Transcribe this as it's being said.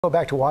Go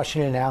back to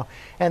Washington now,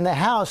 and the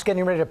House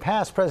getting ready to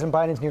pass President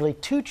Biden's nearly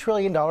 $2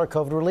 trillion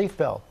COVID relief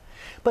bill.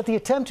 But the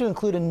attempt to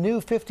include a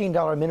new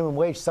 $15 minimum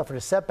wage suffered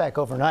a setback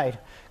overnight.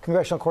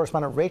 Congressional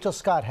correspondent Rachel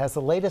Scott has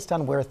the latest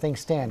on where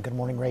things stand. Good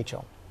morning,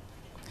 Rachel.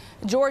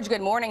 George,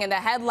 good morning. And the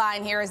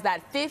headline here is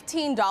that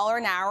 $15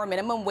 an hour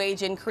minimum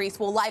wage increase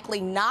will likely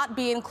not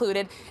be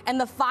included in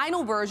the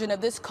final version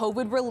of this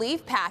COVID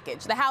relief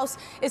package. The House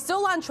is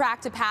still on track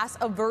to pass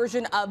a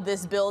version of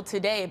this bill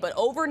today, but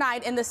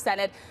overnight in the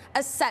Senate,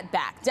 a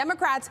setback.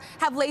 Democrats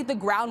have laid the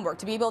groundwork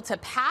to be able to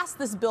pass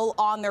this bill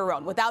on their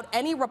own without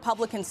any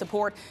Republican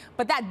support,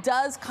 but that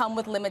does come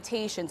with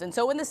limitations. And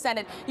so in the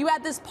Senate, you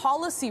had this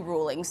policy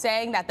ruling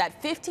saying that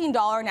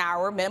 $15 an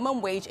hour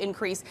minimum wage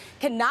increase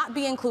cannot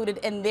be included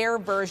in their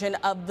version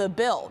of the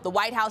bill. The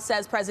White House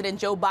says President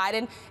Joe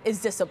Biden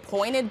is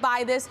disappointed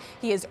by this.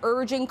 He is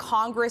urging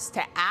Congress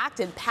to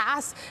act and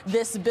pass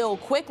this bill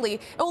quickly.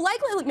 It will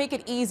likely make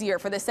it easier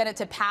for the Senate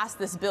to pass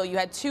this bill. You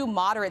had two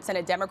moderate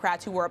Senate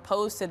Democrats who were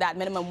opposed to that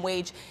minimum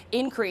wage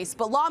increase,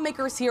 but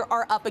lawmakers here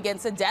are up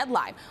against a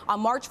deadline. On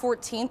March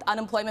 14th,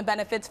 unemployment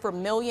benefits for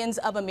millions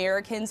of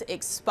Americans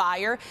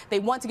expire. They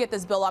want to get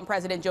this bill on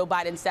President Joe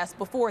Biden's desk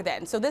before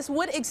then. So this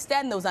would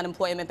extend those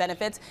unemployment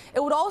benefits.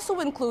 It would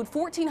also include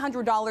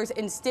 $1,400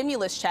 in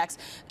stimulus checks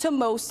to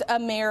most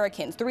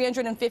Americans,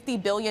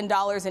 $350 billion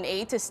in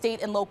aid to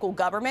state and local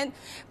government,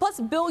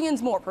 plus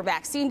billions more for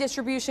vaccine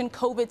distribution,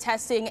 COVID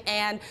testing,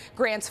 and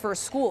grants for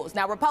schools.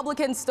 Now,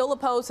 Republicans still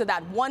opposed to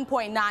that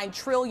 $1.9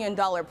 trillion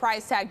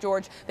price tag,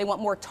 George. They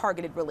want more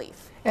targeted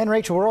relief. And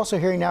Rachel, we're also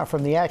hearing now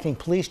from the acting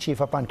police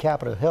chief up on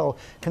Capitol Hill,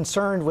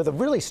 concerned with a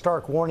really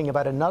stark warning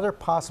about another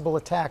possible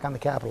attack on the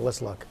Capitol. Let's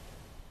look.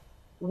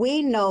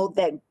 We know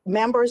that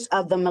members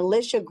of the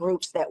militia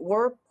groups that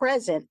were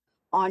present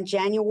on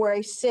January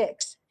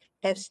 6th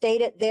have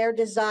stated their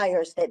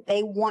desires that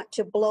they want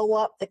to blow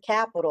up the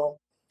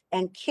Capitol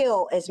and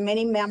kill as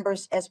many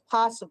members as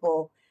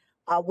possible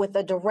with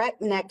a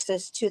direct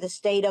nexus to the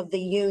State of the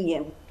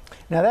Union.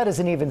 Now, that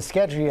isn't even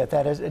scheduled yet.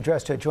 That is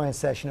addressed to a joint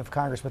session of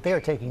Congress, but they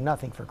are taking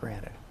nothing for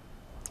granted.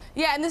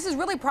 Yeah, and this is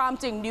really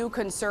prompting new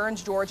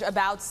concerns, George,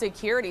 about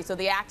security. So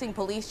the acting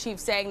police chief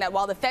saying that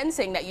while the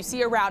fencing that you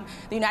see around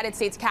the United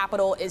States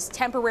Capitol is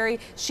temporary,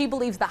 she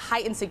believes the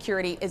heightened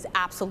security is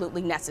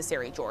absolutely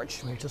necessary,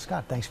 George. Rachel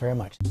Scott, thanks very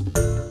much.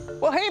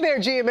 Well, hey there,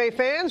 GMA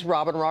fans.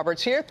 Robin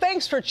Roberts here.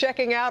 Thanks for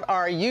checking out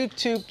our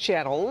YouTube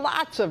channel.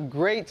 Lots of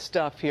great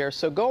stuff here.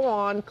 So go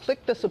on,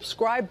 click the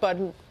subscribe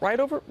button right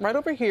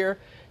over here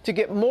to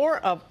get more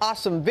of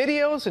awesome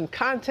videos and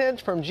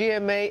content from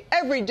GMA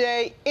every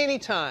day,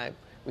 anytime.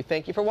 We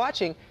thank you for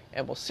watching,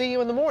 and we'll see you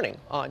in the morning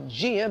on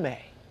GMA.